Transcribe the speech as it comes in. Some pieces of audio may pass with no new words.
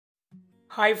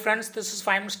Hi friends, this is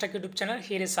 5 Minutes Tech YouTube channel.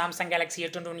 Here is Samsung Galaxy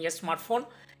A21s smartphone.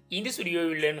 In this video,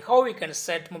 you will learn how we can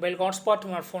set mobile hotspot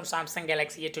on our phone Samsung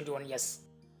Galaxy A21s.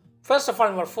 First of all,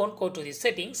 on our phone, go to the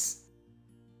settings.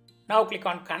 Now click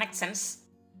on connections.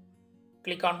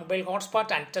 Click on mobile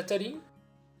hotspot and tethering.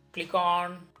 Click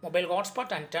on mobile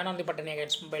hotspot and turn on the button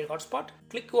against mobile hotspot.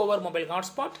 Click over mobile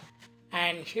hotspot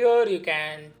and here you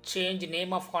can change the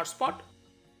name of hotspot.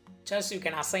 Just you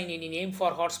can assign any name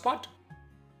for hotspot.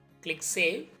 Click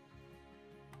save.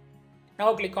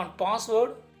 Now click on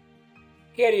password.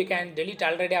 Here you can delete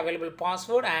already available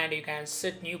password and you can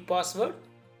set new password.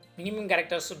 Minimum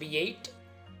characters should be 8.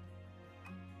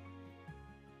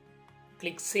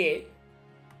 Click save.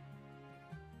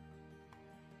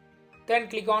 Then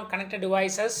click on connected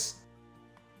devices.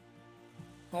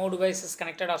 No devices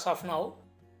connected as of now.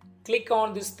 Click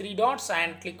on these 3 dots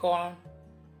and click on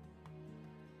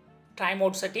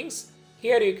timeout settings.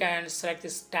 Here you can select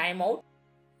this timeout.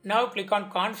 Now click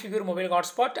on configure mobile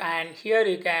hotspot and here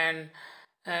you can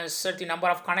set the number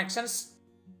of connections,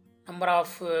 number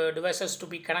of devices to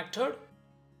be connected.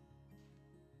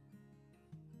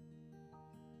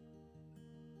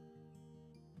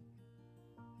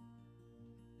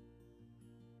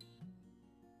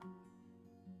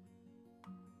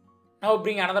 Now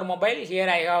bring another mobile. Here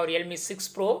I have Realme 6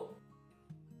 Pro.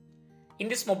 In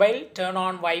this mobile, turn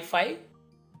on Wi-Fi.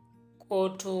 Go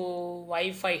to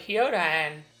Wi-Fi here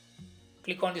and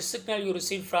click on the signal you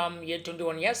received from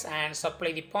A21s and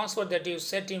supply the password that you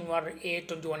set in your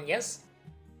A21s.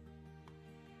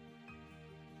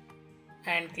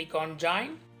 And click on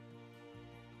join.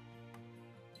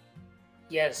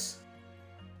 Yes,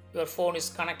 your phone is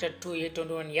connected to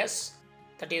A21s.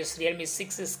 That is, Realme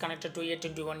 6 is connected to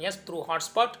A21s through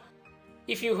hotspot.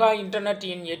 If you have internet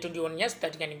in A21s,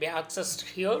 that can be accessed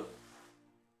here.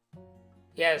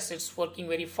 Yes, it's working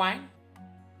very fine.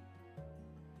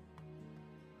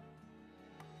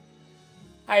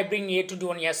 I bring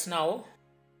A21s now.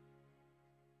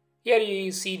 Here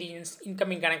you see the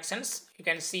incoming connections. You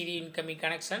can see the incoming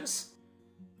connections.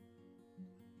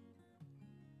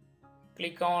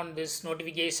 Click on this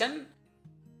notification.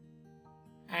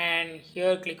 And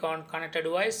here click on connected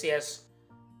device. Yes,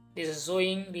 this is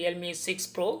showing Realme 6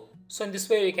 Pro. So in this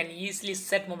way you can easily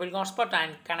set mobile hotspot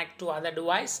and connect to other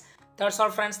device. That's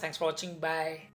all friends. Thanks for watching. Bye.